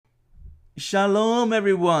Shalom,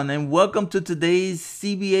 everyone, and welcome to today's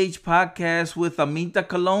CBH podcast with Aminta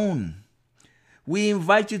Cologne. We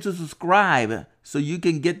invite you to subscribe so you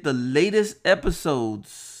can get the latest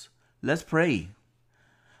episodes. Let's pray.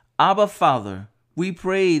 Abba Father, we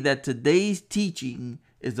pray that today's teaching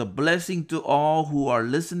is a blessing to all who are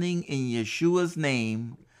listening in Yeshua's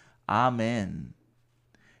name. Amen.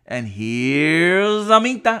 And here's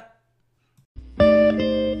Aminta.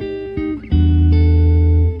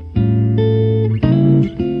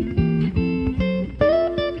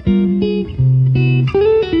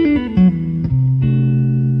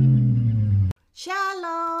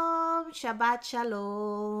 Shalom, Shabbat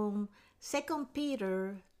Shalom. 2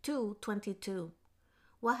 Peter 2:22.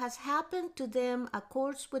 What has happened to them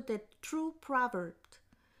accords with the true proverb.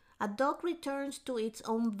 A dog returns to its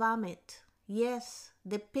own vomit. Yes,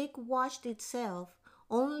 the pig washed itself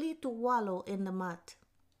only to wallow in the mud.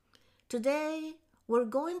 Today, we're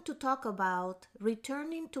going to talk about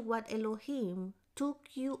returning to what Elohim took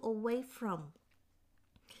you away from.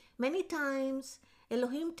 Many times,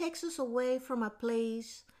 Elohim takes us away from a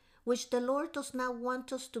place which the Lord does not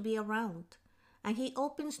want us to be around, and He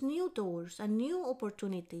opens new doors and new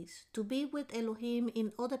opportunities to be with Elohim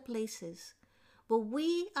in other places. But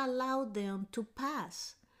we allow them to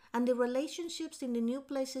pass, and the relationships in the new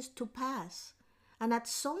places to pass, and at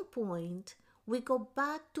some point, we go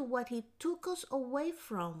back to what He took us away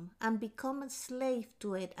from and become a slave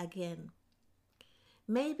to it again.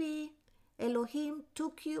 Maybe Elohim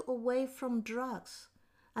took you away from drugs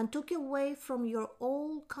and took you away from your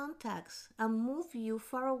old contacts and moved you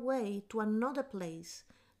far away to another place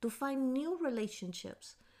to find new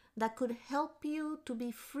relationships that could help you to be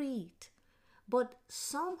freed. But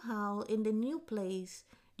somehow in the new place,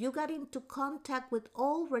 you got into contact with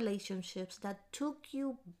old relationships that took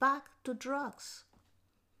you back to drugs.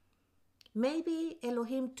 Maybe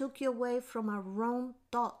Elohim took you away from a wrong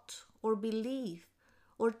thought or belief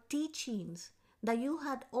or teachings that you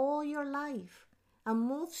had all your life and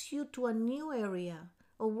moves you to a new area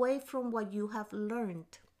away from what you have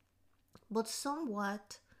learned. But somehow,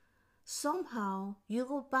 you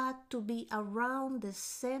go back to be around the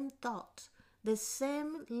same thought, the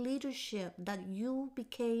same leadership that you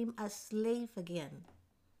became a slave again.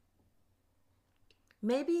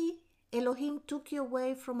 Maybe Elohim took you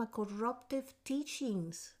away from a corruptive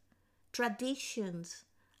teachings, traditions,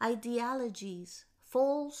 ideologies,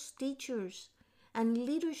 false teachers, and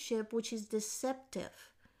leadership which is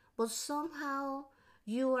deceptive, but somehow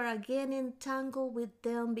you are again entangled with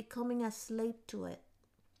them, becoming a slave to it.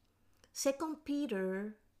 2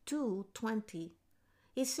 Peter 2:20.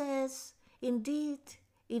 It says, "Indeed,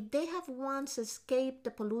 if they have once escaped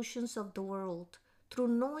the pollutions of the world through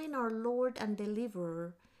knowing our Lord and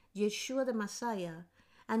Deliverer, Yeshua the Messiah,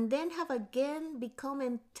 and then have again become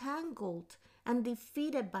entangled and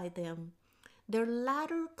defeated by them, their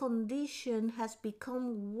latter condition has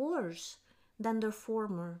become worse than their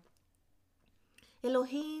former."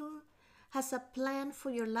 Elohim has a plan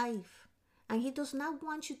for your life, and He does not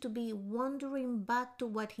want you to be wandering back to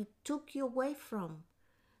what He took you away from.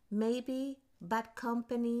 Maybe bad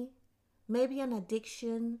company, maybe an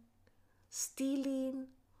addiction,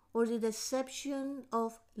 stealing, or the deception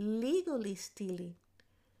of legally stealing.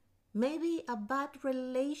 Maybe a bad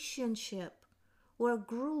relationship or a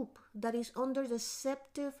group that is under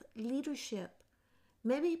deceptive leadership.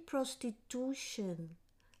 Maybe prostitution,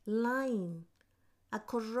 lying, a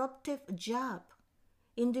corruptive job,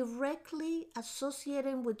 indirectly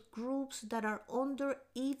associating with groups that are under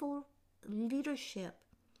evil leadership,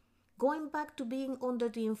 going back to being under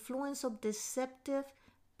the influence of deceptive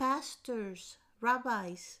pastors,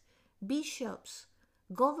 rabbis, bishops,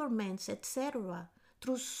 governments, etc.,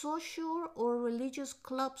 through social or religious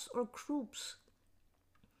clubs or groups.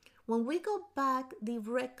 When we go back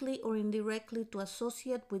directly or indirectly to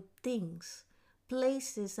associate with things,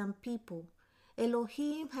 places, and people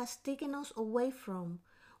Elohim has taken us away from,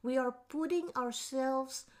 we are putting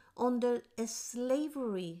ourselves under a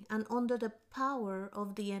slavery and under the power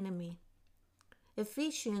of the enemy.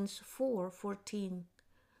 Ephesians 4:14.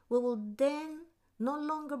 We will then no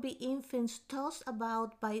longer be infants tossed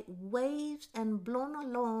about by waves and blown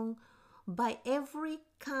along by every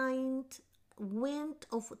kind wind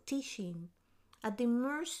of teaching, at the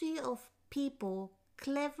mercy of people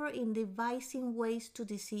clever in devising ways to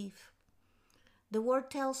deceive. The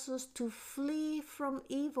word tells us to flee from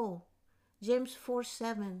evil. James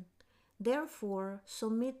 4:7. Therefore,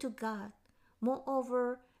 submit to God.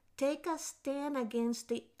 Moreover, take a stand against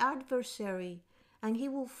the adversary, and he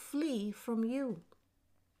will flee from you.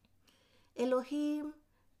 Elohim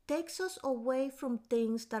takes us away from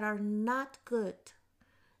things that are not good,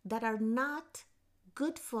 that are not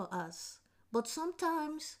good for us. But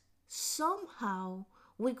sometimes, somehow,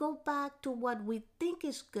 we go back to what we think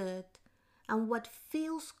is good and what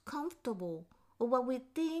feels comfortable, or what we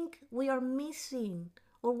think we are missing,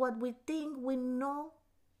 or what we think we know.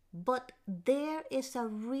 But there is a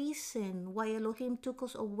reason why Elohim took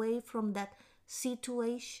us away from that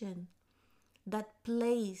situation, that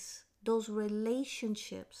place, those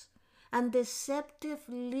relationships, and deceptive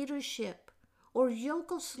leadership or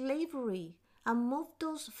yoke of slavery, and moved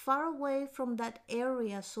us far away from that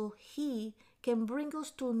area so He can bring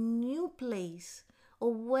us to a new place,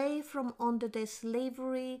 away from under the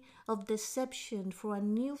slavery of deception, for a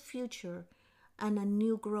new future and a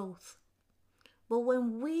new growth. But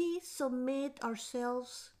when we submit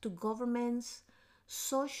ourselves to governments,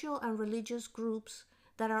 social and religious groups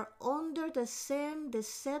that are under the same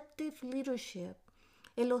deceptive leadership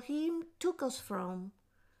Elohim took us from,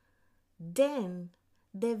 then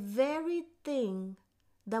the very thing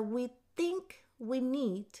that we think we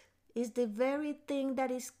need is the very thing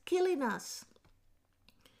that is killing us.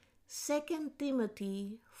 2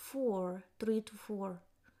 Timothy 4:3-4.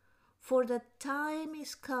 For the time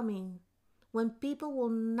is coming when people will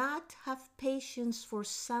not have patience for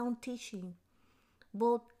sound teaching,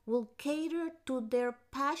 but will cater to their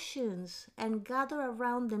passions and gather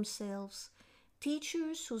around themselves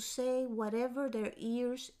teachers who say whatever their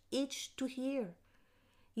ears itch to hear.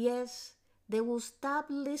 Yes, they will stop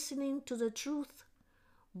listening to the truth,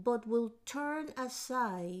 but will turn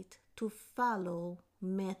aside to follow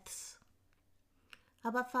myths.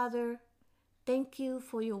 Abba Father, thank you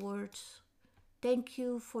for your words. Thank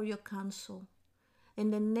you for your counsel. In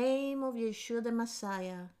the name of Yeshua the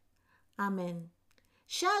Messiah, Amen.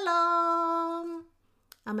 Shalom!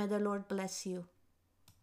 And may the Lord bless you.